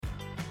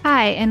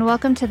Hi, and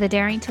welcome to the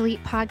Daring to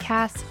Leap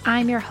podcast.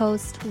 I'm your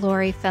host,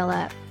 Lori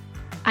Phillip.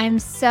 I'm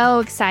so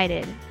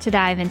excited to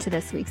dive into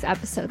this week's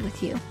episode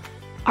with you.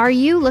 Are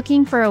you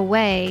looking for a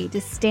way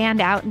to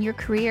stand out in your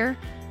career?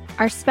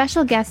 Our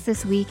special guest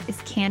this week is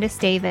Candice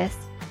Davis,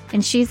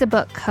 and she's a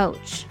book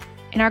coach.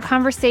 In our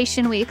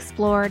conversation, we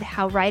explored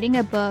how writing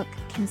a book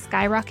can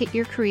skyrocket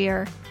your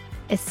career,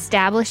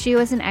 establish you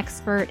as an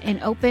expert, and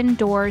open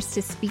doors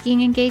to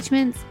speaking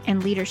engagements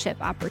and leadership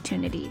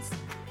opportunities.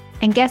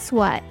 And guess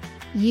what?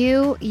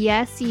 You,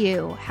 yes,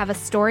 you, have a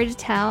story to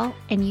tell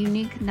and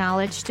unique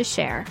knowledge to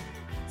share.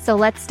 So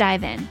let's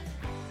dive in.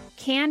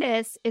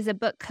 Candice is a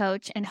book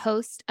coach and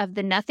host of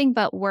the Nothing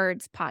But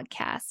Words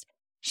podcast.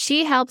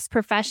 She helps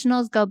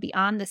professionals go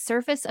beyond the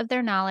surface of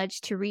their knowledge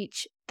to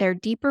reach their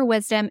deeper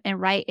wisdom and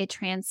write a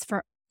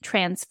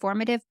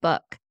transformative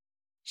book.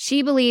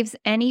 She believes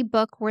any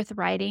book worth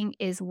writing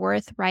is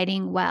worth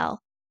writing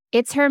well.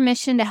 It's her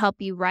mission to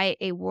help you write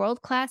a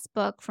world-class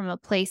book from a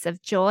place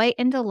of joy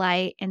and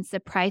delight and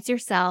surprise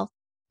yourself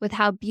with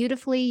how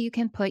beautifully you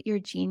can put your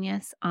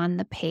genius on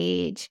the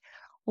page.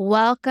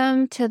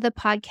 Welcome to the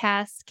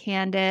podcast,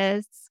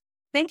 Candice.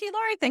 Thank you,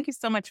 Lori. Thank you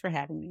so much for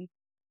having me.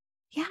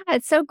 Yeah,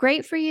 it's so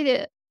great for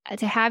you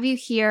to have you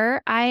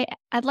here. I'd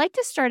like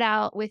to start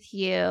out with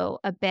you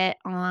a bit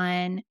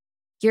on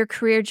your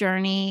career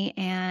journey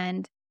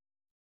and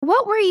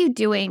what were you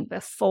doing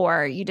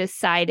before you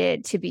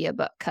decided to be a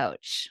book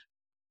coach?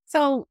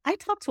 So I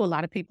talked to a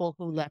lot of people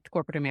who left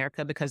corporate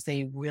America because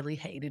they really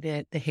hated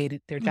it. They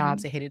hated their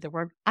jobs. They hated their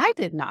work. I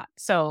did not.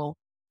 So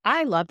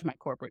I loved my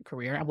corporate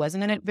career. I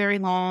wasn't in it very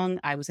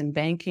long. I was in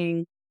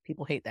banking.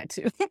 People hate that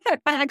too.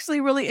 I actually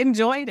really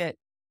enjoyed it.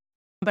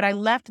 But I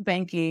left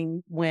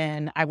banking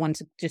when I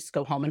wanted to just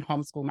go home and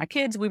homeschool my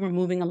kids. We were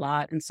moving a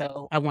lot. And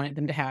so I wanted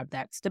them to have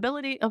that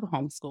stability of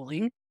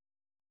homeschooling.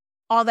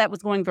 All that was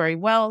going very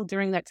well.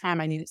 During that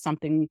time, I needed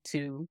something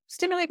to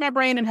stimulate my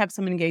brain and have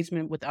some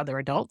engagement with other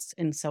adults.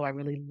 And so I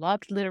really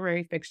loved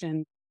literary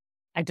fiction.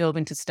 I dove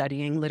into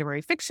studying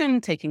literary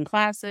fiction, taking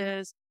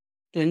classes,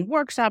 doing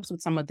workshops with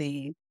some of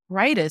the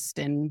brightest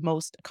and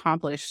most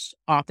accomplished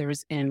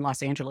authors in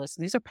Los Angeles.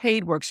 These are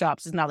paid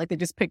workshops. It's not like they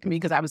just picked me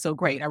because I was so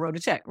great. I wrote a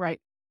check, right,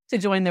 to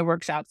join their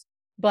workshops.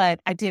 But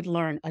I did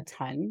learn a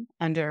ton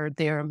under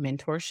their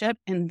mentorship.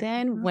 And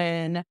then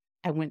when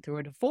I went through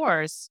a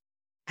divorce,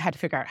 I had to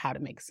figure out how to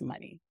make some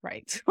money,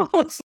 right?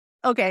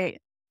 Okay,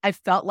 I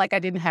felt like I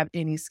didn't have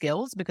any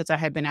skills because I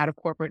had been out of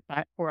corporate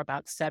for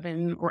about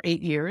 7 or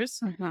 8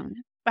 years.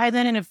 By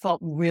then, and it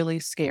felt really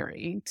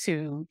scary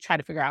to try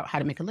to figure out how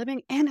to make a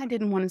living. And I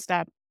didn't want to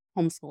stop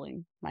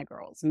homeschooling my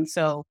girls. And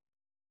so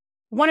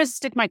I wanted to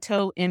stick my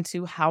toe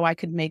into how I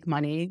could make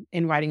money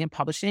in writing and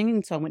publishing.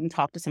 And so I went and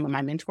talked to some of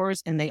my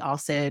mentors, and they all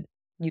said,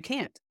 you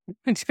can't.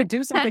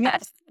 Do something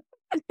else.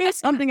 Do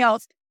something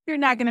else. You're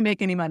not going to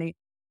make any money.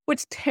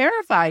 Which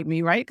terrified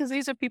me, right? Because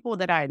these are people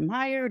that I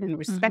admired and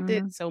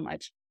respected so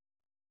much.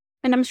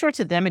 And I'm sure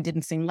to them, it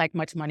didn't seem like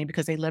much money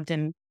because they lived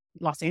in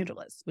Los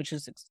Angeles, which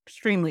is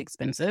extremely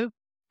expensive.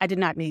 I did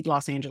not need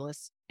Los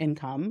Angeles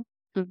income.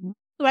 So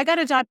I got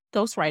a job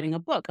ghostwriting a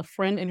book. A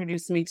friend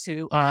introduced me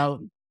to a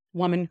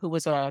woman who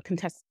was a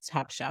contestant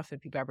Top Chef,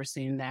 if you've ever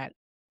seen that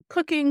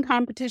cooking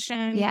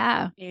competition.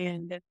 Yeah.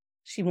 And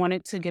she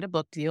wanted to get a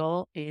book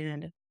deal.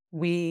 And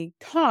we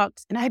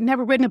talked, and I had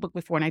never written a book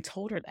before. And I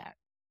told her that.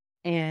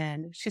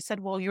 And she said,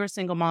 well, you're a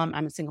single mom.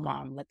 I'm a single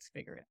mom. Let's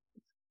figure it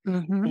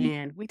out.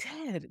 And we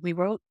did. We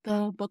wrote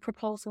the book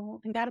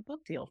proposal and got a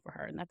book deal for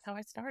her. And that's how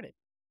I started.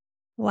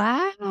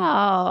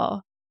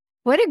 Wow.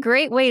 What a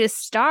great way to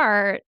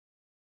start.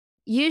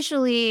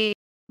 Usually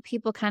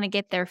people kind of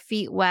get their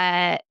feet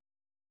wet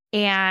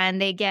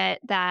and they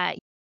get that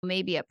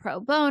maybe a pro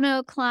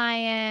bono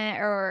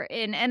client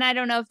and I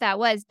don't know if that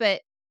was,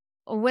 but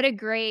what a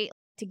great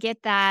to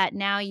get that.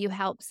 Now you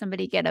help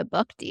somebody get a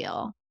book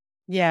deal.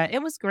 Yeah,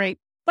 it was great.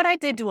 But I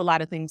did do a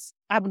lot of things,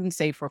 I wouldn't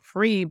say for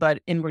free,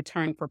 but in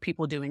return for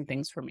people doing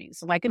things for me.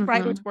 So like in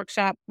Writer's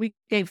Workshop, we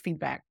gave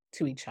feedback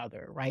to each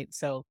other, right?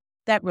 So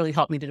that really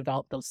helped me to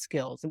develop those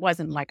skills. It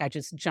wasn't like I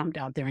just jumped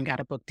out there and got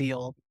a book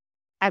deal.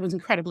 I was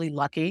incredibly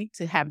lucky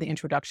to have the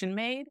introduction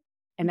made.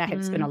 And I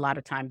had spent a lot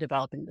of time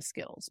developing the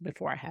skills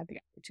before I had the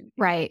opportunity.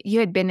 Right.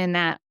 You had been in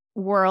that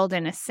world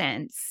in a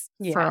sense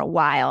for a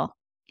while.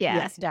 Yeah.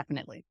 Yes,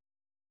 definitely.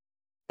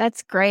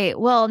 That's great.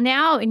 Well,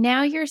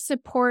 now you're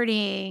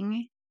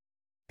supporting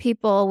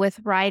people with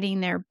writing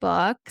their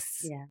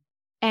books. Yeah.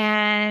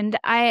 And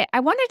I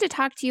wanted to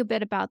talk to you a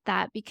bit about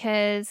that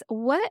because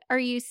what are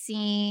you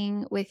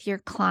seeing with your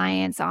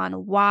clients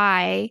on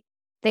why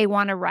they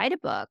want to write a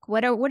book?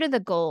 What are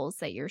the goals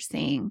that you're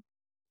seeing?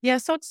 Yeah,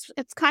 so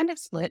it's kind of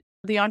split.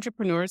 The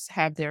entrepreneurs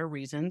have their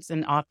reasons,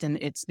 and often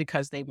it's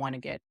because they want to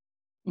get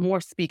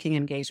more speaking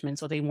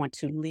engagements or they want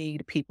to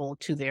lead people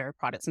to their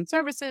products and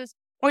services,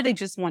 or they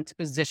just want to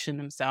position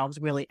themselves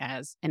really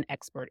as an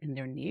expert in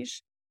their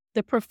niche.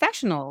 The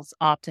professionals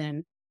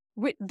often,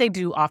 they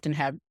do often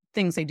have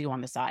things they do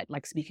on the side,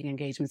 like speaking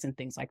engagements and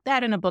things like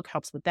that. And a book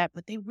helps with that,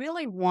 but they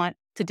really want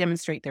to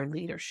demonstrate their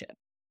leadership.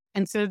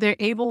 And so they're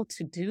able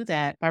to do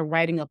that by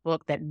writing a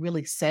book that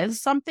really says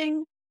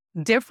something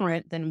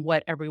different than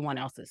what everyone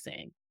else is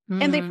saying.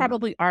 And they Mm,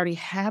 probably already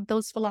have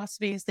those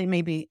philosophies. They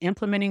may be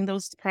implementing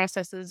those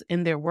processes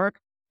in their work,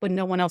 but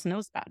no one else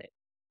knows about it.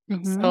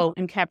 hmm. So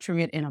in capturing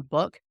it in a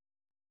book,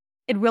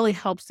 it really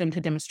helps them to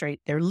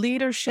demonstrate their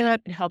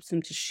leadership. It helps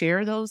them to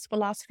share those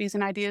philosophies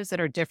and ideas that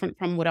are different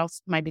from what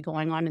else might be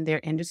going on in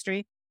their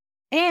industry.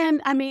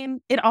 And I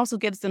mean, it also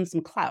gives them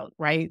some clout,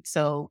 right?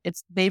 So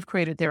they've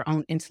created their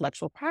own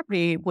intellectual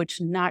property,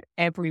 which not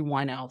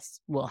everyone else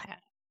will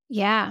have.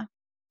 Yeah.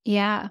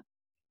 Yeah.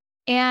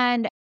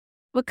 And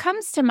what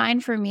comes to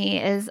mind for me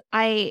is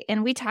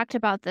and we talked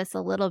about this a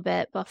little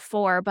bit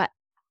before, but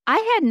I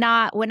had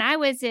not, when I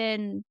was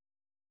in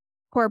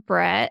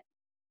corporate,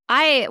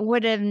 I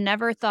would have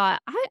never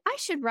thought I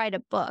should write a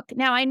book.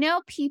 Now I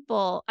know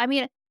people, I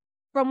mean,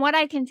 from what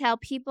I can tell,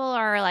 people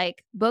are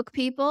like book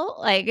people.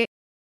 Like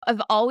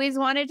I've always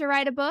wanted to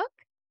write a book.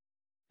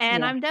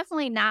 And Yeah. I'm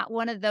definitely not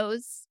one of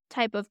those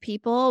type of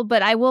people,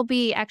 but I'm going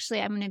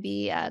to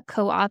be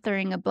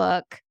co-authoring a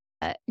book,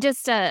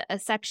 just a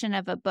section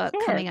of a book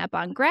Sure. coming up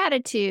on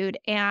gratitude.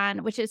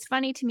 And which is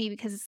funny to me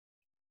because,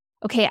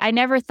 okay, I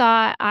never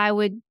thought I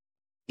would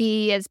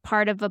be as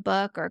part of a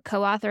book or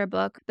co-author a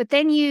book, but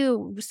then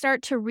you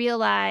start to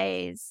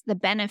realize the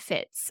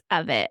benefits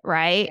of it,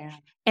 right? Yeah.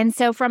 And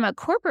so from a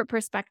corporate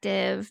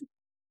perspective,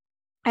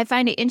 I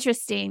find it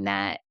interesting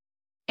that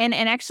and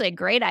actually a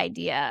great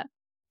idea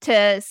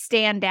to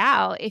stand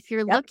out if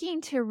you're Yep.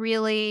 looking to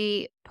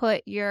really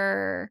put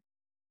your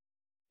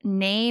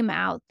name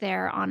out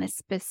there on a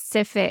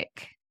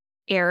specific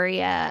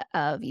area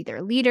of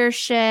either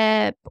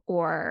leadership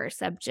or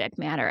subject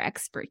matter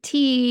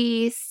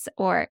expertise.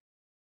 Or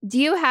do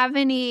you have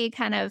any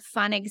kind of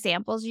fun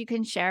examples you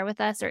can share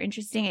with us or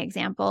interesting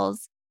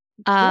examples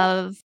Yeah.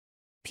 of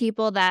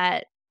people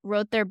that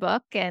wrote their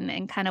book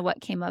and kind of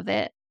what came of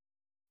it?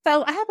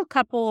 So I have a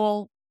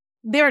couple,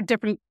 there are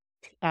different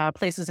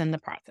places in the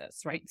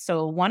process, right?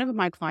 So one of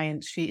my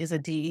clients, she is a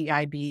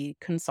DEIB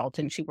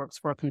consultant. She works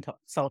for a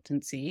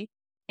consultancy,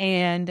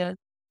 and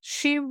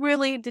she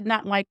really did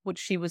not like what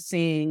she was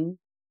seeing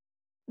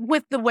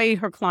with the way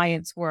her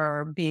clients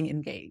were being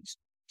engaged.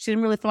 She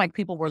didn't really feel like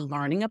people were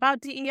learning about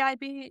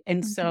DEIB.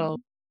 And so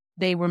Mhm.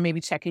 they were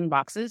maybe checking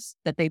boxes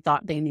that they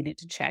thought they needed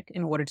to check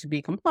in order to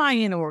be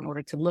compliant or in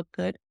order to look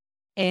good.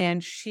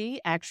 And she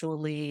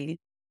actually,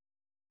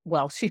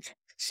 well,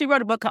 she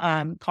wrote a book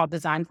called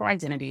Design for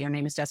Identity. Her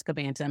name is Jessica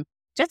Bantam.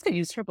 Jessica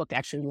used her book to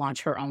actually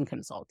launch her own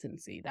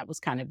consultancy. That was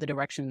kind of the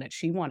direction that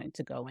she wanted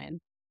to go in.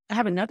 I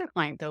have another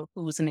client, though,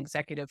 who was an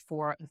executive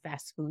for a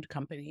fast food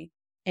company.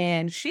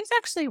 And she's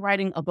actually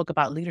writing a book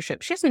about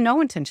leadership. She has no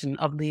intention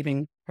of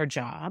leaving her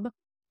job,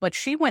 but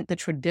she went the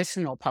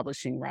traditional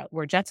publishing route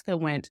where Jessica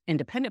went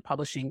independent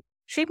publishing.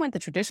 She went the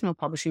traditional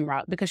publishing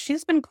route because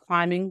she's been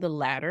climbing the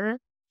ladder.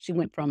 She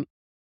went from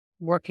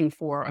working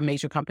for a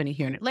major company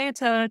here in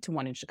Atlanta to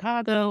one in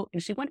Chicago.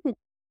 And she went from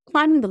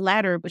climbing the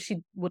ladder, but she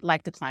would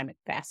like to climb it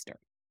faster.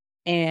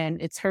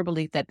 And it's her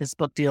belief that this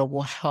book deal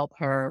will help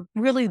her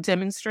really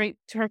demonstrate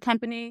to her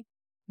company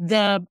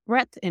the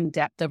breadth and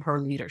depth of her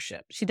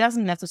leadership. She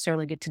doesn't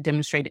necessarily get to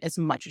demonstrate it as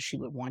much as she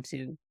would want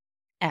to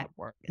at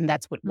work. And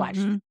that's why she.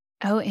 Mhm.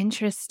 Oh,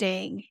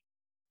 interesting.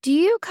 Do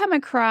you come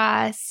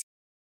across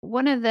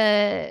one of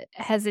the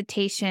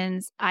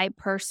hesitations I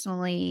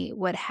personally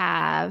would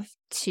have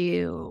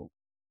to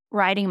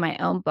writing my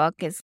own book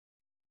is,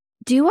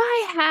 do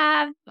I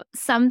have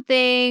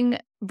something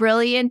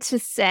brilliant to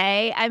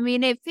say? I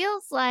mean, it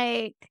feels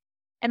like,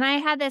 and I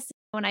had this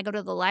when I go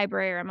to the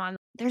library or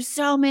there's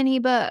so many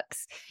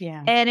books.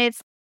 Yeah. And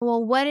it's,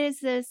 well, what is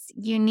this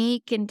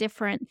unique and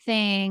different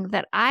thing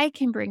that I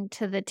can bring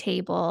to the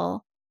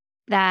table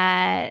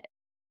that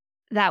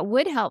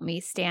would help me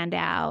stand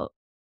out?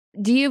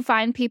 Do you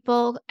find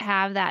people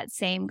have that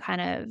same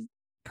kind of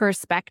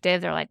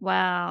perspective? They're like,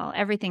 well,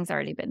 everything's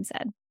already been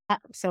said.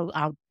 So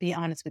I'll be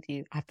honest with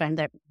you. I find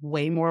that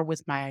way more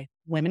with my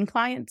women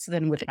clients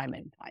than with my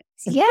men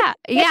clients. Yeah.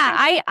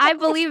 Yeah. I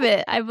believe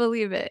it. I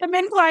believe it. The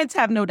men clients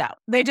have no doubt.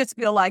 They just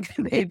feel like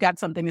they've got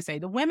something to say.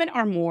 The women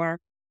are more,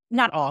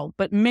 not all,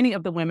 but many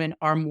of the women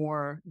are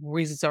more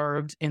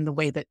reserved in the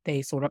way that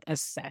they sort of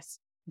assess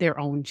their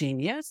own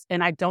genius.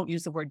 And I don't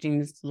use the word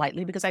genius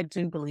lightly because I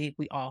do believe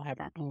we all have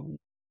our own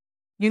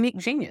unique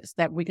genius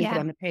that we can put Yeah.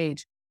 on the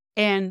page.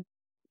 And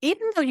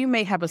even though you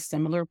may have a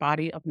similar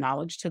body of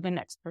knowledge to the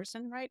next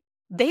person, right?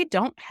 They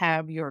don't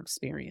have your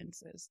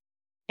experiences.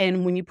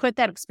 And when you put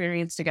that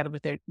experience together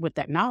with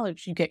that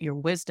knowledge, you get your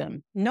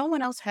wisdom. No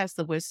one else has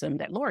the wisdom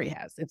that Lori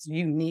has. It's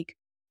unique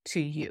to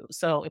you.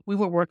 So if we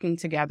were working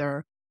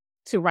together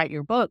to write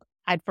your book,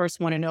 I'd first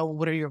want to know,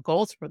 what are your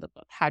goals for the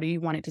book? How do you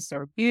want it to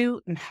serve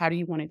you? And how do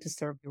you want it to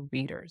serve your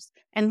readers?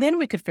 And then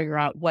we could figure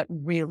out what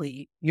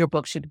really your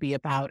book should be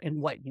about and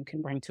what you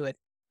can bring to it.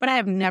 But I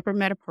have never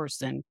met a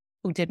person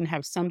who didn't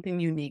have something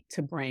unique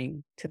to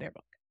bring to their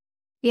book.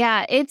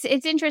 Yeah. It's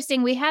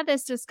interesting. We had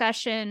this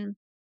discussion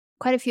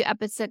quite a few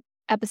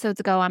episodes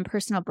ago on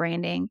personal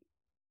branding,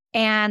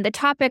 and the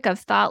topic of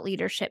thought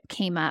leadership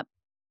came up.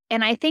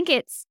 And I think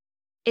it's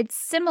it's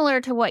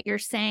similar to what you're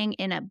saying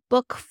in a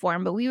book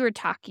form, but we were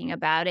talking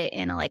about it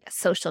in a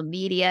social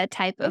media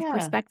type of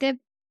perspective,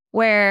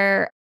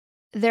 where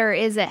there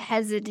is a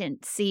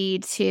hesitancy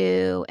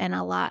to, and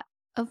a lot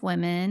of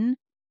women,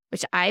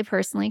 which I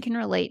personally can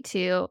relate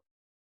to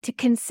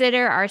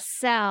consider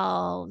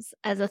ourselves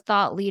as a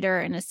thought leader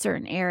in a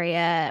certain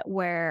area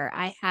where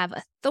I have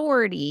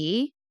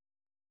authority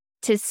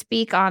to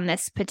speak on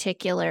this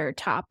particular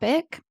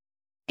topic.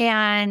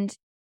 And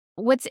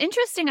what's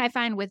interesting, I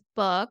find, with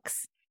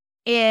books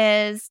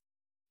is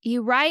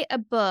you write a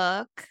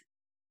book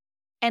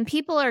and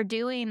people are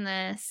doing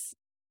this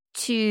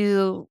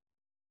to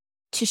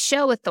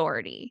show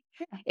authority.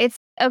 Yeah. It's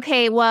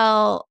okay,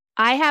 well,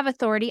 I have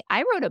authority.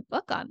 I wrote a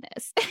book on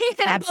this.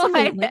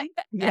 Absolutely.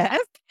 Yes.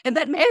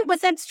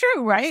 But that's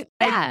true, right?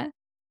 Yeah.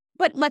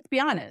 But let's be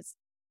honest.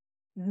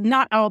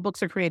 Not all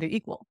books are created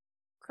equal.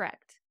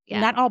 Correct. Yeah.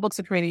 Not all books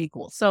are created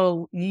equal.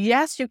 So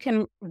yes, you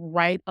can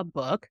write a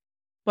book,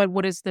 but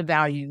what is the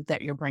value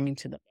that you're bringing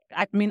to the book?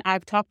 I mean,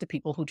 I've talked to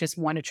people who just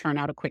want to churn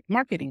out a quick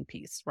marketing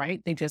piece,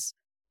 right?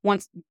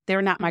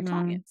 They're not my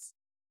clients.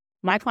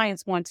 My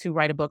clients want to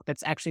write a book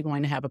that's actually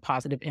going to have a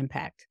positive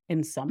impact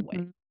in some way.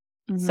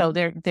 Mm-hmm. So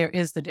there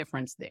is the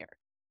difference there.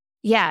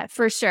 Yeah,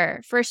 for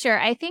sure. For sure.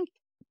 I think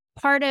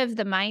part of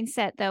the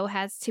mindset, though,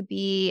 has to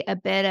be a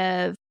bit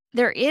of,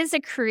 there is a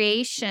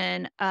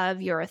creation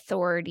of your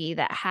authority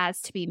that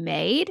has to be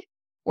made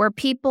where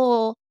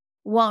people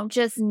won't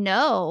just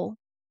know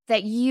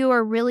that you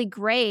are really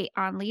great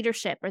on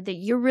leadership, or that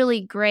you're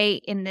really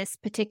great in this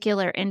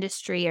particular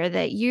industry, or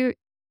that you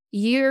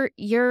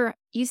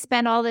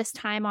spend all this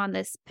time on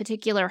this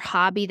particular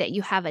hobby that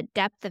you have a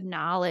depth of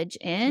knowledge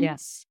in.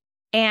 Yes.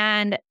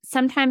 And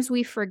sometimes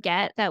we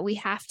forget that we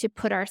have to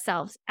put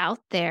ourselves out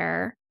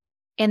there,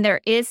 and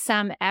there is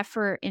some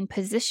effort in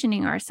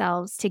positioning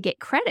ourselves to get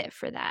credit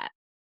for that.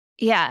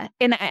 Yeah.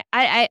 And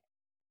I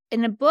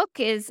and a book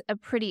is a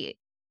pretty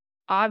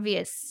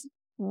obvious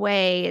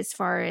way as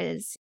far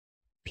as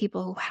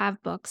people who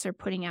have books are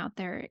putting out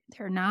their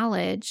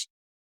knowledge,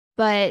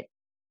 but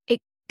it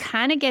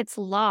kind of gets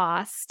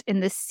lost in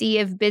the sea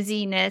of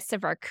busyness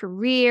of our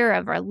career,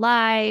 of our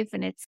life.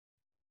 And it's,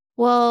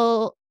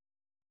 well,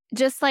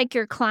 just like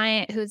your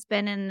client who's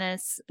been in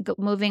this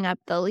moving up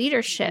the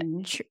leadership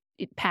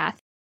path,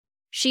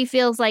 she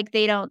feels like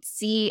they don't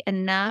see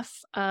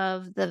enough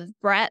of the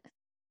breadth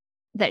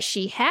that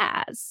she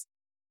has.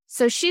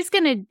 So she's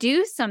going to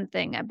do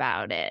something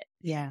about it.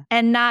 Yeah.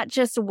 And not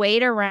just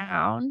wait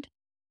around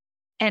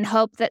and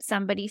hope that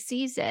somebody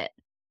sees it.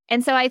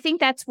 And so I think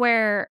that's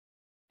where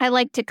I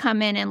like to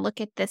come in and look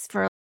at this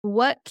for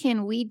what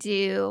can we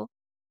do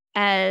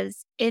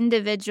as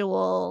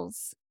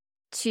individuals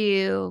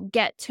to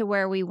get to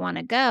where we want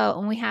to go.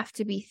 And we have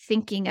to be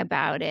thinking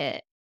about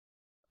it.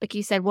 Like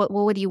you said, what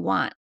do you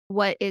want?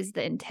 What is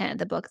the intent of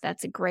the book?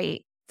 That's a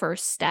great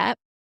first step.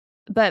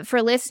 But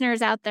for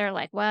listeners out there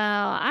like,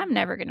 well, I'm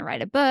never going to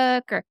write a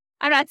book, or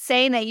I'm not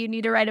saying that you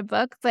need to write a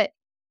book, but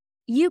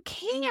you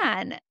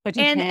can. But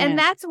you can. And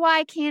that's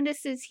why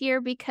Candice is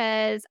here,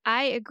 because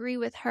I agree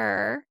with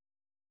her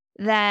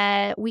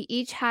that we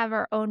each have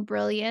our own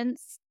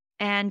brilliance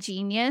and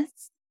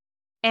genius.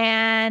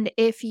 And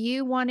if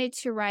you wanted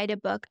to write a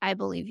book, I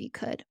believe you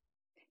could.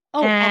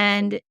 Oh,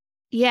 and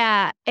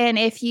yeah. And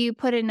if you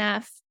put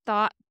enough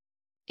thought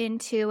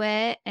into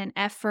it and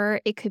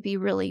effort, it could be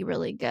really,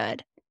 really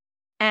good.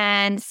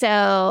 And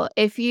so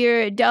if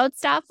you don't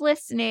stop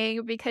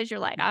listening because you're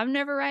like, I'm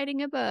never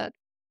writing a book,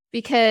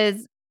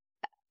 because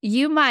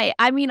you might,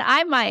 I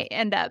might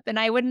end up, and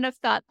I wouldn't have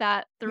thought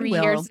that 3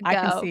 years ago. I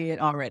can see it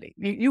already.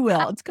 You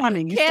will. It's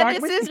coming.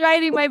 Candice is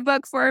writing my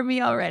book for me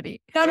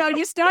already. No,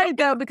 you started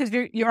though, because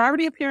you're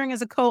already appearing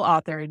as a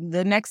co-author.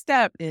 The next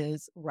step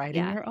is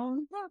writing your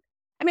own book.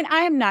 I mean,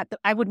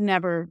 I would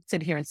never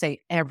sit here and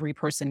say every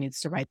person needs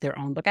to write their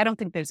own book. I don't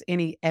think there's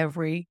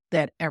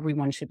that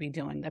everyone should be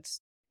doing.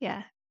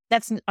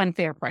 That's an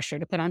unfair pressure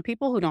to put on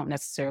people who don't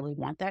necessarily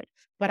want that.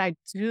 But I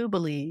do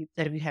believe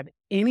that if you have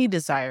any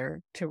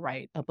desire to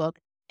write a book,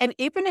 and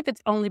even if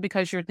it's only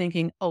because you're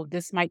thinking, oh,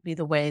 this might be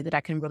the way that I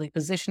can really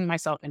position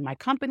myself in my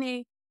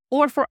company,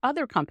 or for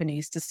other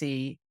companies to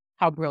see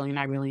how brilliant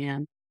I really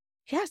am.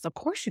 Yes, of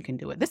course you can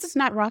do it. This is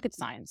not rocket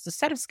science. It's a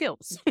set of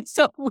skills.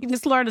 So we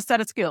just learn a set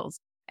of skills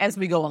as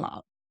we go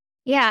along.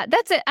 Yeah,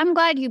 that's it. I'm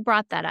glad you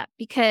brought that up,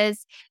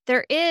 because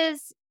there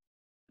is,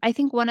 I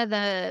think, one of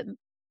the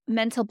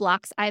mental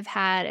blocks I've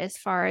had as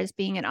far as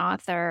being an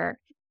author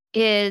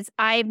is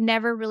I've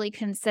never really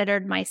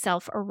considered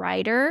myself a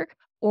writer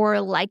or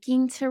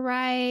liking to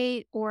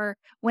write. Or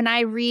when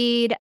I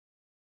read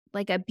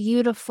like a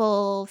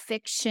beautiful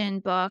fiction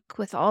book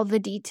with all the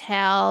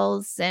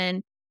details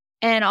and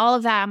all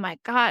of that, I'm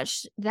like,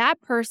 gosh,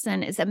 that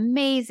person is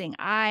amazing.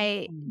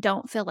 I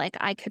don't feel like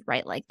I could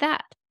write like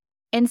that.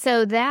 And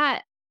so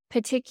that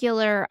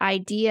particular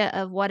idea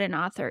of what an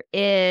author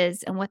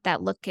is and what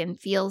that look and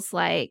feels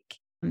like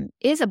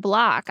is a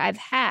block I've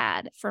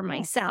had for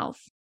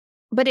myself.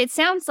 But it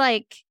sounds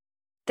like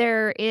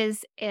there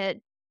is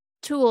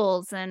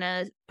tools and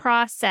a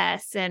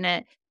process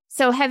and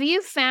So have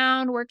you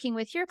found working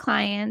with your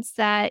clients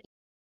that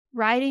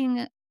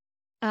writing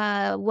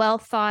a well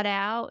thought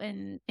out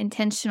and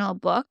intentional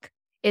book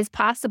is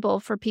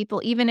possible for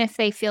people, even if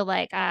they feel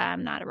like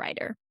I'm not a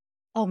writer?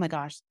 Oh my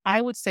gosh.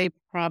 I would say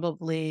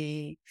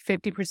probably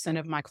 50%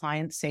 of my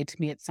clients say to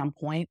me at some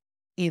point,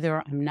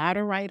 either I'm not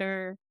a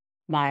writer,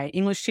 my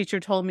English teacher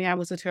told me I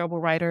was a terrible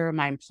writer,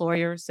 my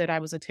employer said I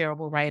was a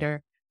terrible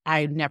writer.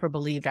 I never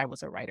believed I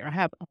was a writer. I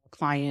have a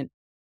client,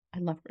 I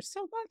love her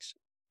so much,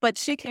 but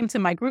she came to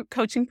my group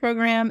coaching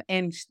program,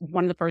 and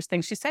one of the first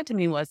things she said to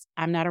me was,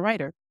 I'm not a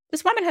writer.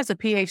 This woman has a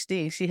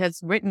PhD. She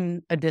has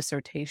written a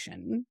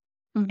dissertation.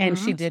 And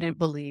she Mm-hmm. didn't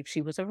believe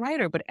she was a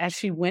writer. But as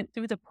she went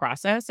through the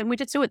process, and we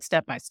just do it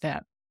step by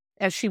step,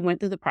 as she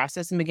went through the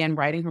process and began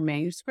writing her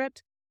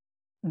manuscript,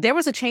 there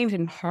was a change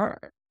in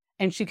her.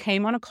 And she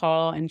came on a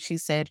call and she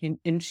said,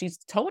 and she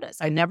told us,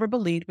 I never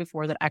believed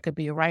before that I could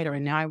be a writer.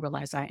 And now I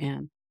realize I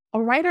am.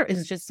 A writer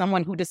is just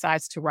someone who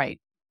decides to write.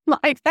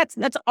 Like that's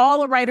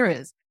all a writer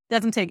is.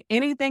 Doesn't take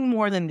anything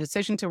more than a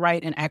decision to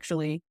write and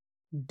actually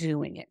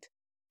doing it.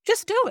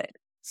 Just do it.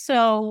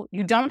 So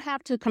you don't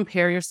have to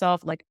compare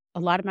yourself. Like a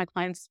lot of my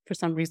clients, for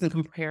some reason,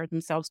 compare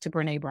themselves to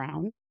Brene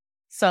Brown.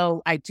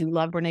 So I do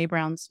love Brene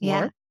Brown's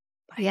Yeah. work.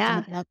 But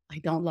Yeah. I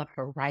don't love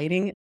her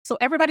writing. So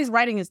everybody's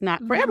writing is not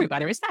for Mhm.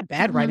 everybody. It's not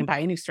bad Mhm. writing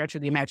by any stretch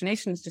of the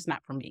imagination. It's just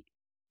not for me.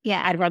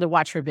 Yeah. I'd rather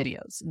watch her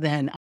videos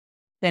than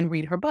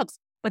read her books.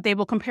 But they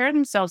will compare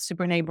themselves to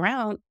Brene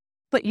Brown.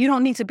 But you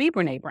don't need to be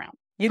Brene Brown.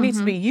 You need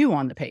to Mhm. be you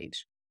on the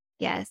page.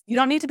 Yes. You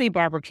don't need to be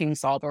Barbara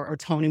Kingsolver or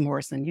Toni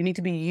Morrison. You need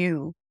to be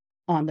you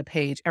on the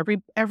page.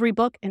 Every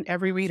book and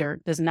every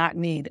reader does not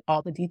need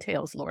all the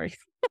details, Lori.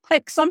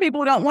 Like some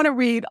people don't want to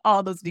read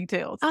all those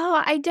details.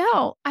 Oh, I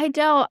don't.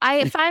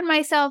 I find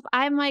myself,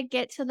 I might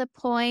get to the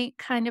point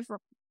kind of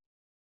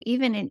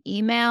even in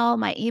email,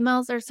 my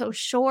emails are so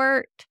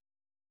short.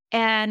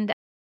 And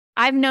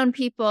I've known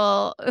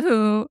people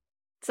who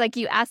it's like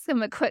you ask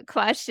them a quick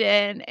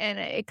question and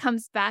it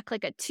comes back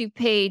like a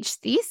 2-page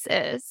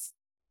thesis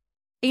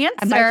I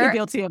might be answer.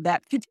 guilty of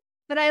that.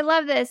 But I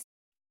love this.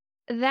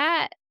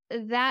 That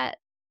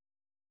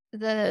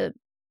the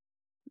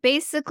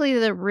basically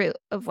the root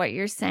of what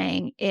you're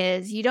saying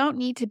is you don't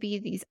need to be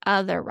these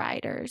other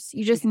writers.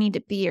 You just need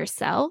to be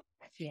yourself.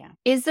 Yeah.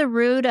 Is the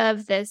root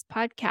of this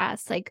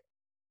podcast. Like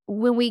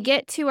when we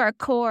get to our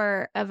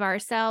core of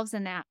ourselves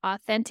and that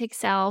authentic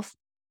self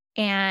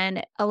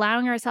and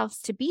allowing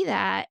ourselves to be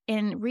that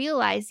and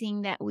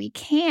realizing that we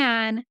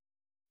can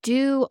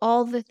do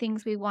all the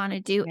things we want to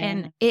do. Yeah.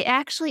 And it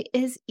actually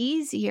is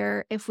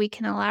easier if we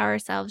can allow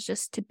ourselves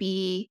just to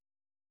be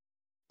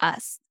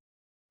us.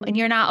 And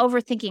you're not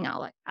overthinking, oh,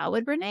 like, how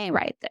would Renee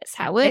write this?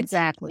 How would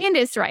Exactly.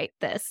 Candice write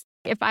this?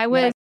 If I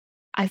was,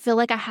 I feel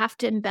like I have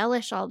to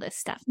embellish all this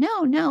stuff.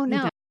 No.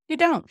 You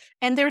don't.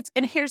 And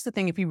here's the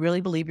thing, if you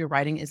really believe your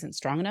writing isn't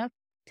strong enough,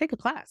 take a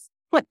class.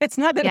 Like it's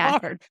not that Yeah.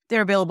 hard.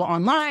 They're available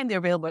online, they're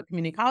available at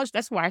community college.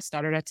 That's where I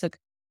started. I took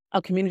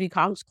a community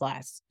college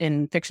class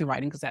in fiction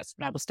writing because that's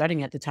what I was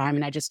studying at the time.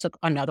 And I just took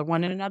another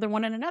one and another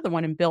one and another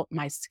one and built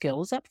my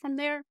skills up from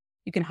there.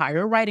 You can hire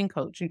a writing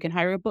coach, you can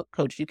hire a book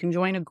coach, you can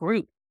join a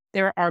group.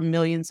 There are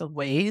millions of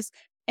ways.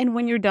 And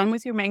when you're done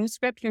with your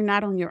manuscript, you're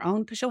not on your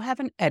own because you'll have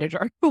an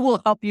editor who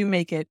will help you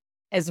make it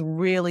as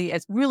really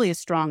as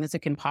strong as it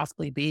can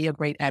possibly be. A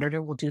great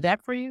editor will do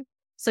that for you.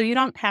 So you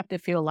don't have to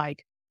feel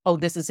like, oh,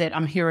 this is it.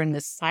 I'm here in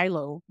this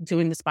silo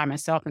doing this by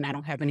myself and I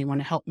don't have anyone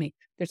to help me.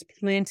 There's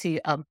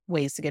plenty of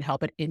ways to get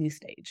help at any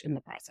stage in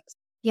the process.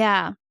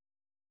 Yeah.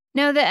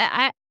 No,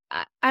 that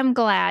I'm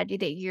glad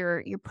that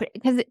you're putting,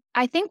 because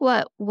I think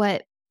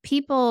what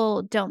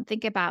people don't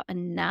think about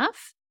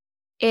enough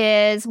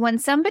is when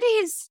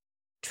somebody's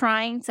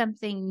trying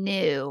something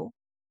new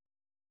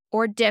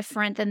or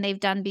different than they've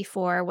done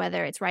before,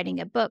 whether it's writing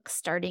a book,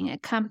 starting a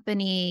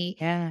company,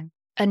 Yeah.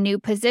 a new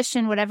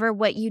position, whatever,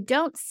 what you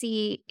don't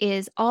see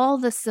is all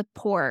the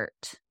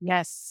support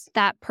Yes.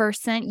 that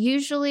person,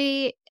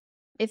 usually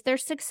if they're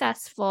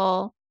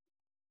successful,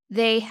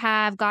 they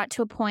have got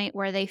to a point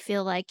where they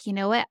feel like, you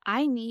know what,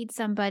 I need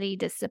somebody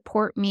to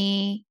support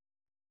me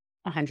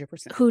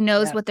 100%. who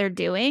knows Yep. what they're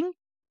doing.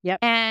 Yep.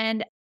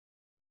 And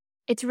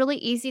it's really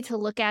easy to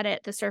look at it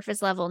at the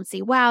surface level and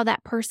see, wow,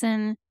 that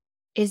person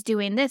is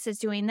doing this, is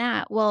doing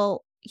that.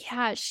 Well,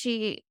 yeah,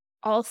 she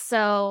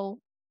also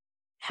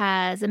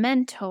has a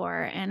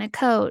mentor and a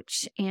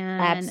coach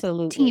and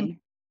Absolutely. team.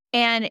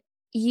 And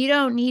you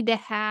don't need to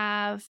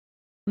have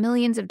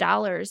millions of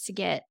dollars to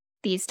get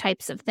these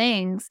types of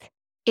things.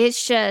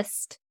 It's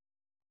just,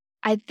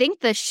 I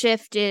think the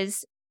shift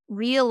is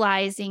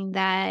realizing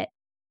that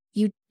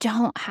you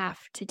don't have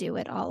to do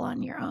it all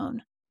on your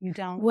own. You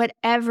don't.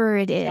 Whatever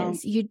it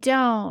is, you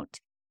don't.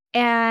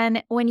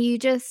 And when you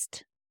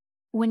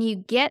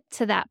get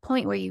to that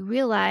point where you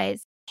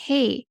realize,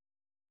 hey,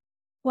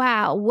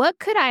 wow, what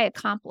could I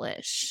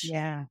accomplish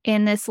Yeah.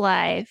 in this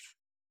life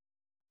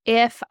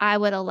if I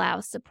would allow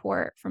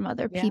support from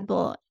other Yeah.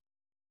 people?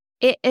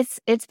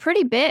 It's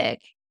pretty big.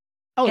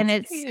 Oh, And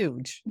it's it's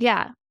huge.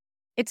 Yeah.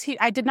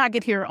 I did not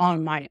get here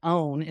on my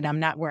own and I'm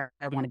not where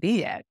I want to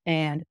be at.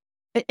 And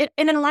And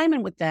in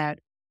alignment with that,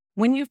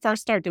 when you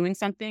first start doing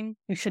something,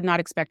 you should not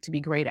expect to be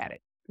great at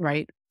it,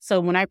 right? So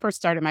when I first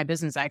started my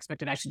business, I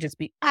expected I should just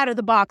be out of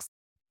the box,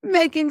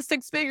 making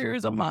 6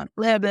 figures a month,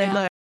 blah, blah,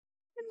 blah.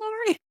 And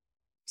Lori,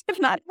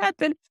 did not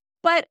happen.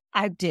 But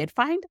I did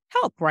find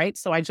help, right?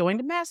 So I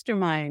joined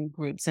mastermind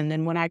groups. And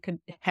then when I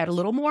had a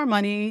little more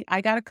money,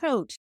 I got a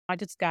coach. I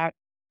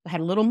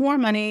had a little more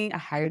money. I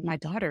hired my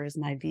daughter as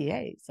my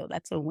VA. So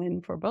that's a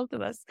win for both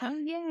of us. Oh,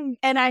 yay.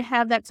 And I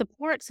have that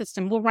support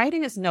system. Well,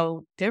 writing is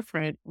no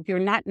different. You're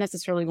not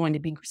necessarily going to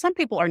be, some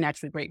people are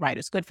naturally great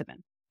writers, good for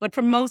them. But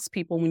for most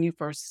people, when you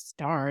first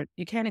start,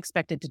 you can't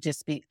expect it to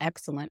just be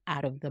excellent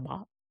out of the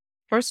box.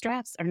 First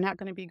drafts are not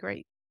going to be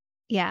great.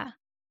 Yeah.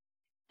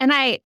 And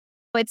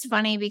it's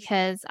funny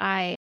because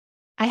I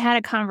had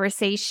a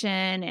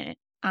conversation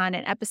on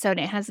an episode,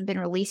 and it hasn't been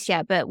released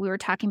yet, but we were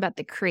talking about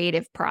the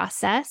creative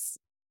process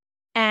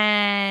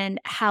and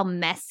how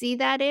messy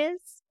that is.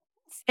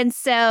 And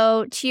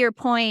so to your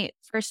point,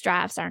 first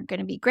drafts aren't going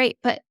to be great,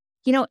 but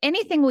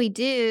anything we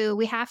do,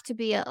 we have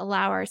to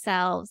allow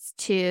ourselves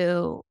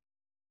to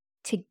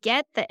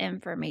get the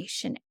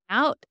information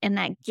out, and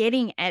that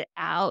getting it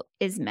out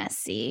is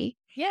messy.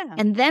 Yeah.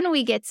 And then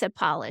we get to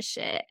polish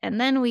it,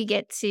 and then we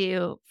get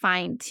to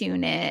fine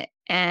tune it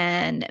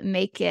and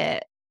make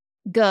it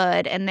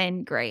good and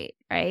then great,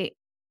 right?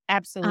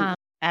 Absolutely.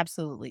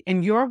 Absolutely.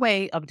 And your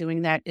way of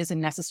doing that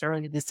isn't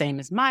necessarily the same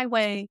as my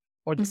way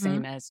or the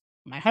same as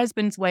my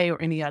husband's way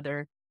or any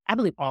other. I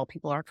believe all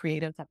people are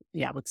creative.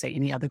 I would say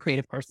any other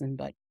creative person,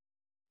 but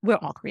we're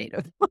all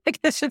creative. Like,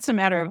 it's just a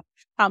matter of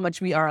how much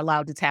we are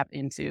allowed to tap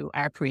into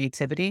our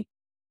creativity.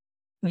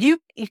 You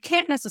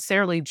can't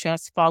necessarily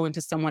just fall into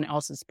someone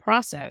else's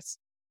process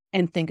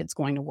and think it's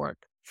going to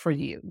work for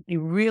you. You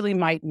really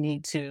might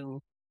need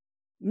to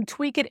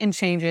tweak it and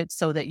change it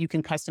so that you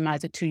can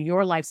customize it to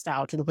your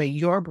lifestyle, to the way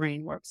your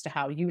brain works, to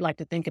how you like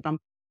to think. If I'm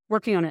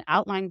working on an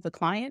outline with a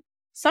client,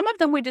 some of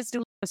them we just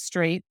do a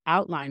straight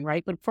outline,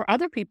 right? But for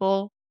other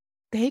people,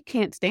 they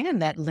can't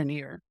stand that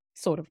linear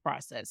sort of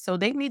process. So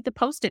they need the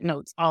Post-it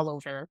notes all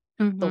over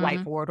the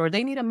whiteboard, or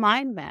they need a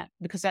mind map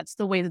because that's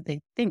the way that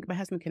they think. My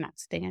husband cannot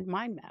stand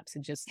mind maps.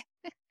 It just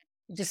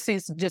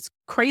sees just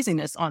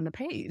craziness on the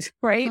page,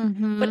 right?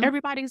 But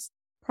everybody's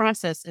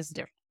process is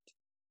different.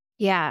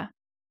 Yeah.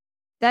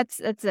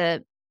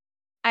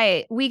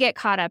 We get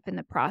caught up in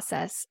the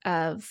process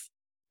of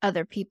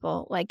other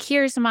people. Like,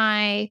 here's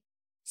my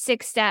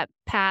 6-step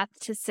path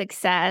to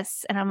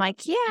success. And I'm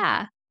like,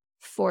 yeah,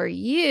 for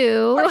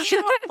you.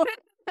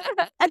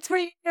 That's for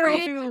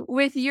you.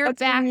 With your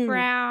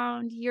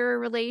background, your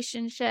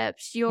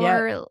relationships,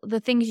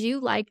 the things you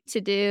like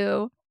to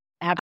do.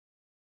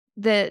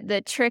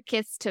 The trick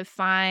is to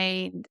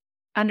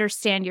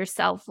understand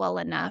yourself well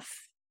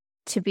enough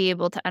to be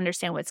able to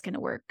understand what's going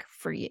to work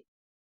for you.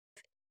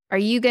 Are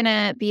you going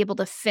to be able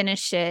to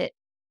finish it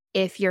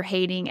if you're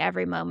hating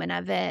every moment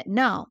of it?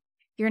 No,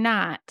 you're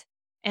not.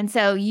 And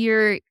so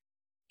you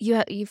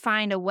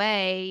find a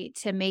way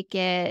to make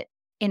it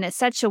in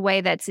such a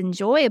way that's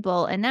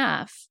enjoyable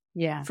enough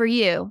for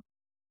you.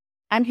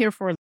 I'm here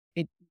for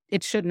it.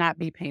 It should not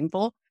be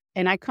painful.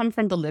 And I come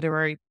from the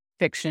literary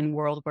fiction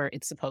world where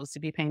it's supposed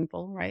to be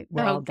painful, right?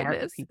 We're all dark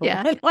people.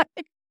 Yeah.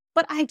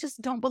 But I just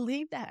don't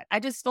believe that. I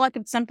just feel like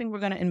it's something we're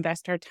going to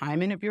invest our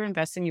time in. If you're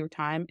investing your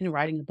time in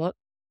writing a book,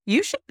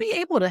 you should be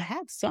able to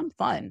have some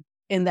fun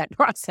in that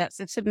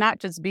process. It should not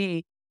just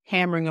be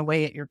hammering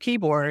away at your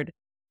keyboard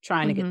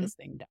trying to get this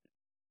thing done.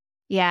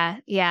 Yeah.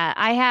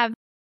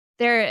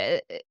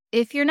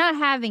 If you're not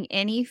having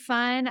any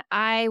fun,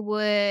 I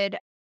would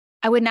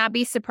not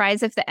be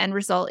surprised if the end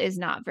result is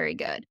not very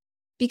good.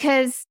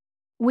 Because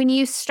when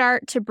you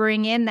start to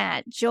bring in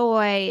that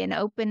joy and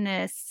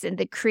openness and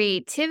the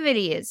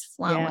creativity is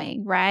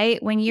flowing,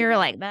 right? When you're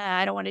like,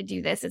 I don't want to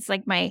do this. It's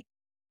like my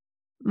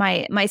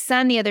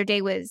son the other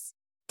day was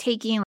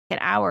taking like an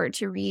hour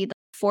to read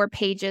 4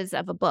 pages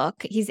of a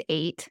book. He's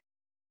 8.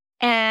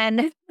 And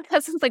my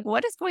husband's like,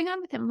 what is going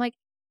on with him? I'm like,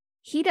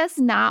 he does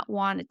not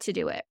want to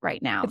do it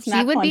right now.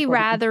 He would be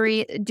rather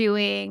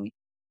doing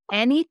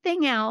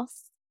anything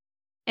else.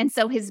 And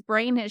so his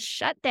brain has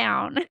shut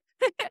down.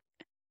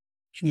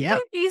 Yeah.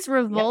 He's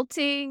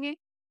revolting.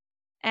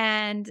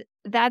 And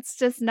that's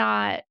just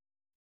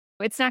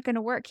it's not going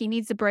to work. He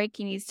needs a break.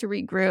 He needs to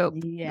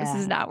regroup. Yeah.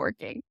 This is not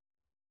working.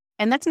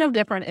 And that's no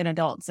different in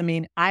adults. I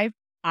mean, I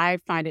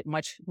find it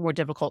much more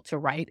difficult to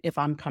write if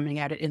I'm coming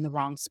at it in the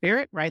wrong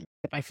spirit, right?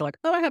 If I feel like,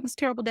 I have this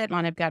terrible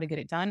deadline, I've got to get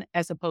it done,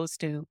 as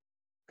opposed to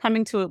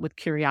coming to it with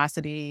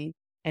curiosity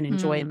and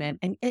enjoyment.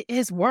 And it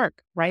is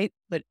work, right?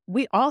 But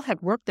we all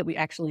have work that we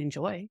actually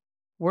enjoy.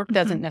 Work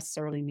doesn't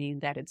necessarily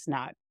mean that it's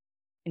not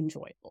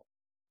enjoyable.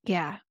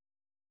 Yeah.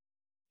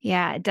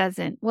 Yeah, it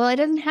doesn't. Well, it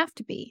doesn't have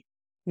to be.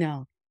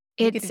 No.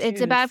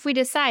 It's about if we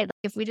decide. Like,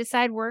 if we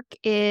decide work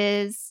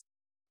is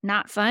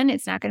not fun,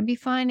 it's not going to be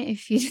fun.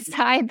 If you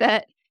decide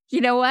that,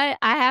 you know what,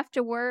 I have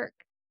to work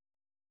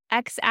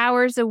X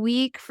hours a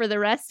week for the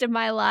rest of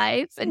my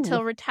life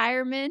until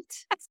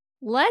retirement,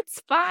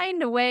 let's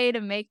find a way to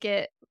make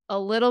it a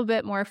little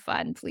bit more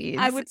fun, please.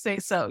 I would say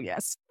so,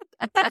 yes.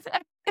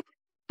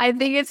 I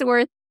think it's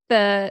worth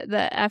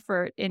the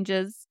effort in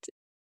just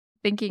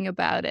thinking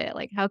about it.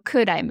 Like, how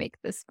could I make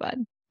this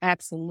fun?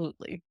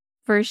 Absolutely.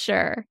 For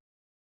sure.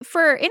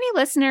 For any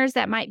listeners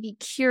that might be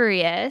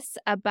curious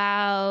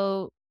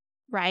about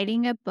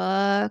writing a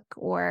book,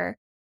 or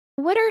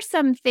what are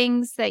some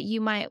things that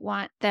you might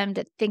want them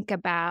to think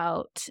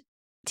about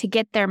to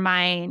get their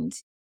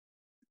mind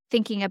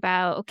thinking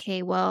about,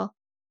 okay, well,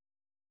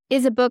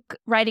 is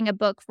writing a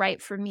book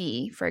right for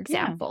me, for Yeah.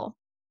 example?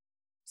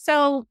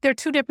 So there are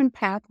two different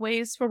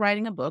pathways for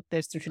writing a book.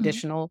 There's the Mhm.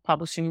 traditional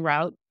publishing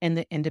route and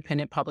the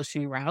independent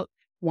publishing route.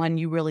 One,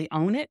 you really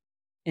own it,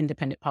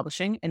 independent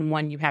publishing, and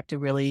one, you have to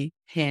really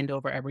hand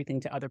over everything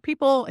to other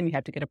people and you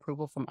have to get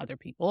approval from other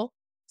people.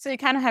 So you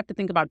kind of have to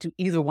think about, do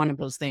either one of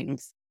those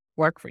things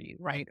work for you,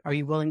 right? Are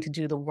you willing to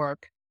do the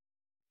work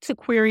to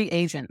query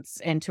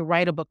agents and to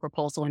write a book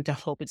proposal and to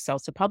hope it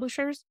sells to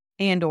publishers?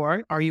 And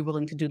or are you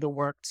willing to do the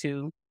work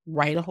to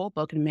write a whole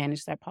book and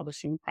manage that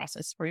publishing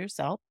process for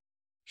yourself?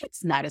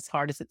 It's not as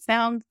hard as it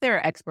sounds. There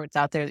are experts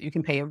out there that you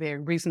can pay a very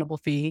reasonable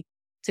fee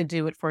to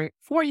do it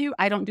for you.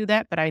 I don't do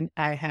that, but I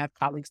have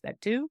colleagues that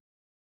do.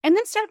 And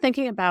then start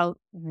thinking about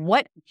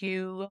what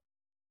you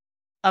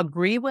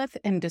agree with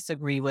and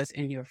disagree with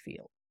in your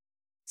field.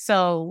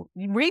 So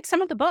you read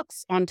some of the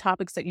books on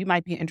topics that you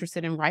might be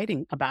interested in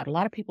writing about. A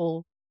lot of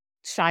people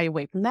shy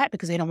away from that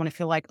because they don't want to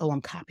feel like, oh,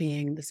 I'm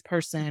copying this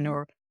person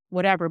or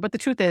whatever. But the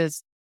truth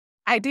is,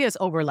 ideas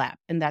overlap,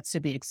 and that's to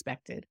be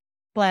expected.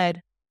 But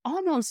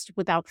almost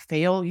without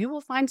fail, you will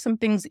find some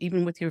things,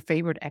 even with your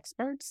favorite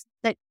experts,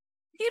 that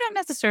you don't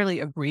necessarily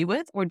agree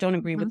with or don't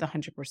agree with Mhm.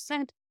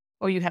 100%,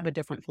 or you have a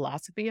different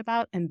philosophy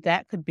about. And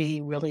that could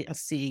be really a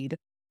seed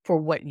for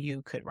what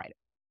you could write.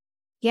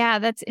 Yeah,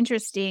 that's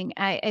interesting.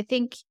 I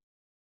think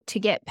to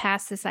get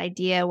past this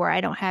idea where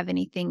I don't have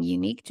anything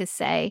unique to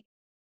say,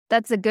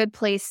 that's a good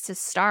place to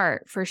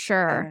start for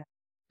sure.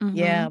 Yeah. Hmm.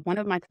 Yeah. One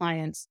of my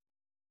clients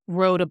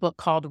wrote a book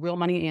called Real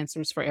Money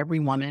Answers for Every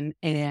Woman.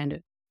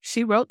 And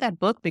she wrote that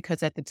book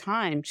because at the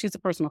time, she's a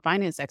personal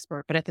finance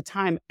expert, but at the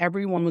time,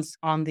 everyone was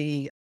on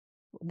the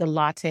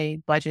latte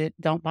budget,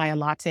 don't buy a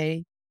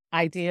latte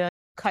idea,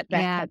 cut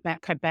back, Yeah. cut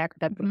back, cut back.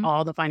 That's what Hmm.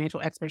 all the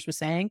financial experts were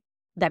saying.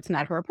 That's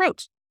not her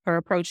approach. Her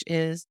approach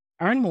is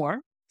earn more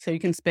so you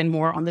can spend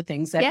more on the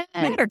things that Yes.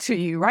 matter to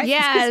you, right?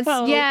 Yes.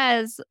 so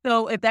Yes.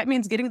 so if that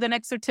means getting the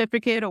next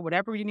certificate or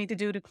whatever you need to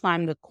do to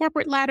climb the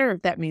corporate ladder,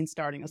 if that means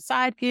starting a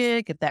side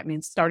gig, if that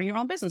means starting your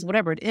own business,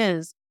 whatever it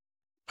is,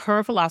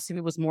 her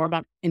philosophy was more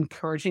about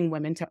encouraging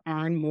women to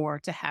earn more,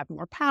 to have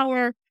more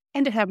power,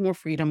 and to have more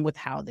freedom with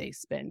how they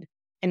spend.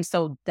 And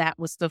so that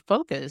was the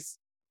focus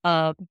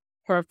of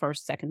her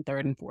first, second,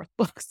 third, and fourth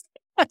books.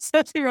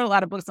 So she wrote a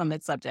lot of books on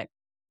that subject.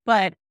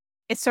 But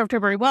it served her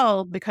very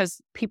well because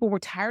people were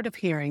tired of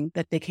hearing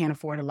that they can't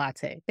afford a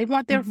latte. They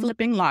want their Hmm.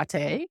 flipping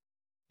latte,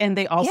 and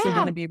they also want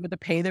Yeah. to be able to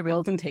pay their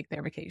bills and take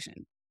their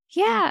vacation.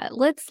 Yeah.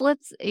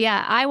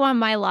 Yeah, I want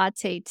my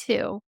latte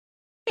too.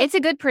 It's a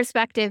good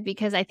perspective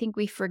because I think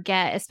we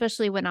forget,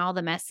 especially when all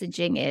the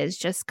messaging is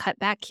just cut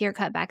back here,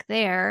 cut back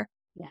there.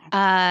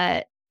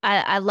 Yeah.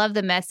 I love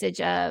the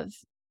message of,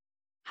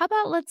 how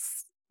about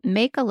let's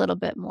make a little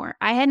bit more?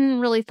 I hadn't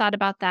really thought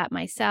about that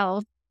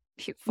myself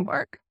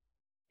before.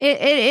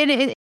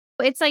 It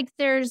it's like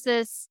there's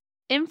this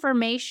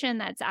information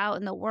that's out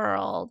in the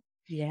world,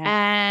 Yeah.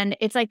 and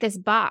it's like this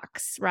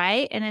box,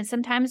 right? And then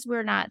sometimes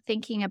we're not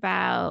thinking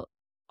about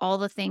all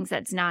the things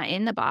that's not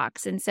in the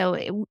box, and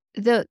so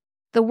the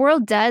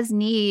world does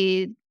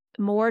need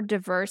more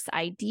diverse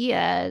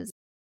ideas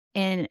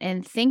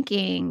and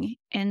thinking,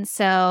 and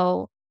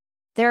so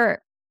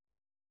there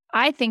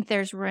I think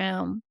there's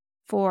room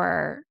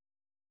for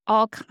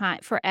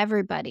for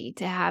everybody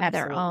to have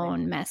their Absolutely.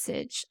 own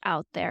message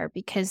out there,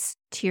 because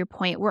to your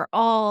point, we're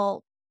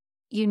all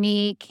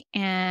unique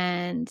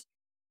and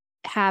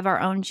have our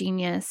own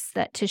genius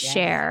that to Yes.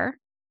 share.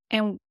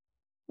 And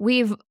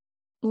we've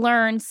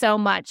learned so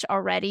much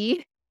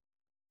already.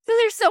 So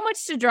there's so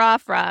much to draw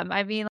from.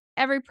 I mean,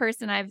 every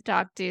person I've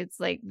talked to, it's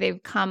like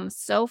they've come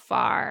so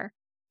far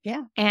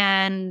Yeah.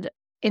 and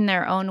in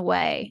their own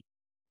way.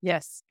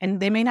 Yes, and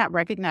they may not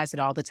recognize it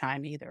all the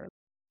time either.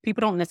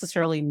 People don't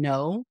necessarily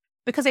know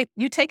because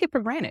you take it for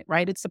granted,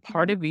 right? It's a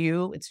part Mhm. of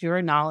you. It's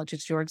your knowledge.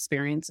 It's your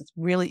experience. It's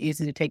really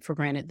easy to take for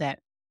granted that,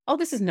 oh,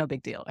 this is no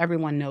big deal.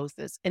 Everyone knows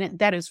this. And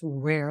that is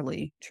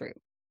rarely true.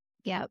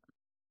 Yep.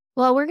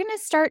 Well, we're going to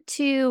start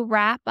to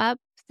wrap up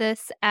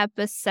this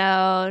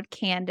episode,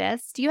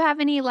 Candice. Do you have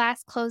any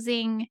last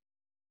closing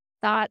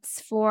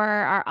thoughts for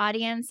our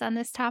audience on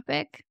this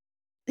topic?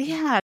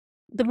 Yeah.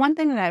 The one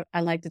thing that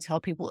I like to tell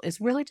people is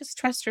really just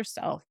trust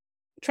yourself.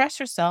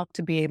 Trust yourself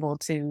to be able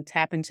to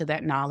tap into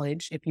that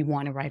knowledge if you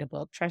want to write a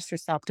book. Trust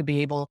yourself to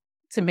be able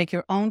to make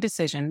your own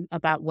decision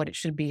about what it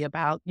should be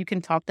about. You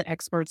can talk to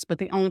experts, but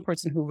the only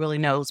person who really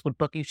knows what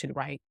book you should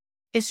write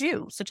is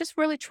you. So just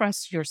really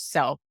trust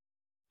yourself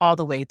all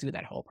the way through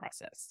that whole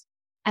process.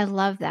 I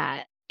love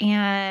that.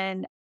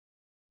 And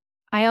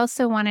I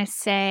also want to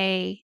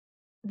say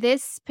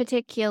this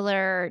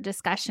particular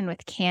discussion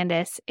with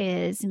Candice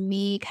is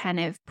me kind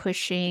of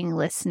pushing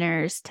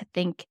listeners to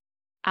think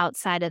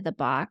outside of the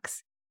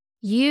box.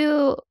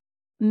 You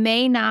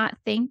may not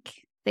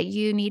think that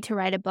you need to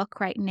write a book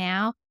right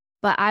now,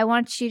 but I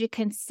want you to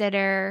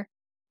consider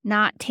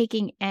not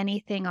taking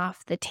anything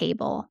off the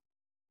table,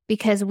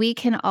 because we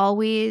can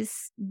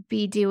always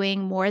be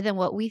doing more than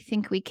what we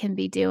think we can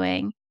be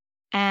doing.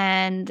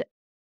 And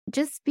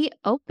just be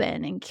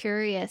open and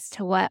curious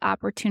to what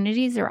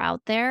opportunities are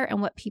out there and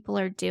what people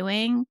are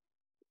doing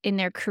in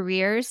their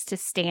careers to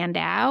stand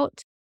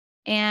out.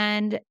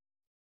 And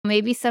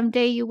maybe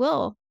someday you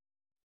will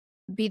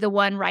be the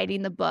one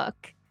writing the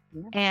book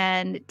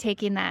and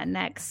taking that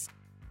next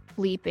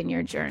leap in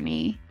your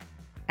journey.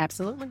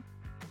 Absolutely.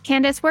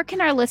 Candice, where can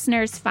our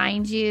listeners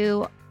find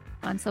you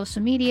on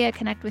social media,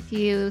 connect with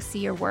you, see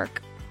your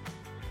work?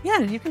 Yeah,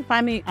 you can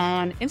find me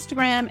on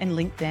Instagram and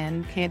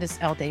LinkedIn, Candice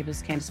L.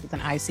 Davis, Candice with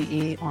an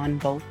ICE on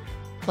both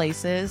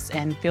places.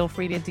 And feel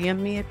free to DM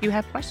me if you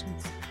have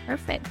questions.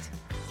 Perfect.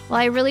 Well,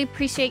 I really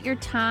appreciate your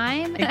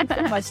time. Thank you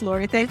so much,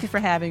 Lori. Thank you for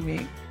having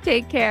me.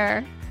 Take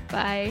care.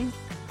 Bye.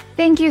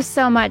 Thank you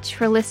so much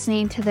for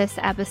listening to this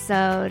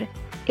episode.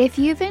 If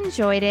you've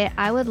enjoyed it,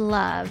 I would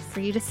love for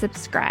you to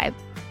subscribe.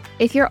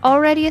 If you're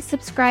already a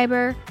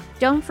subscriber,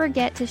 don't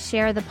forget to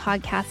share the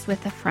podcast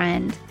with a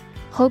friend.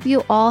 Hope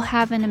you all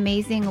have an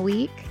amazing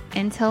week.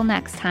 Until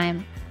next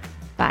time,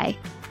 bye.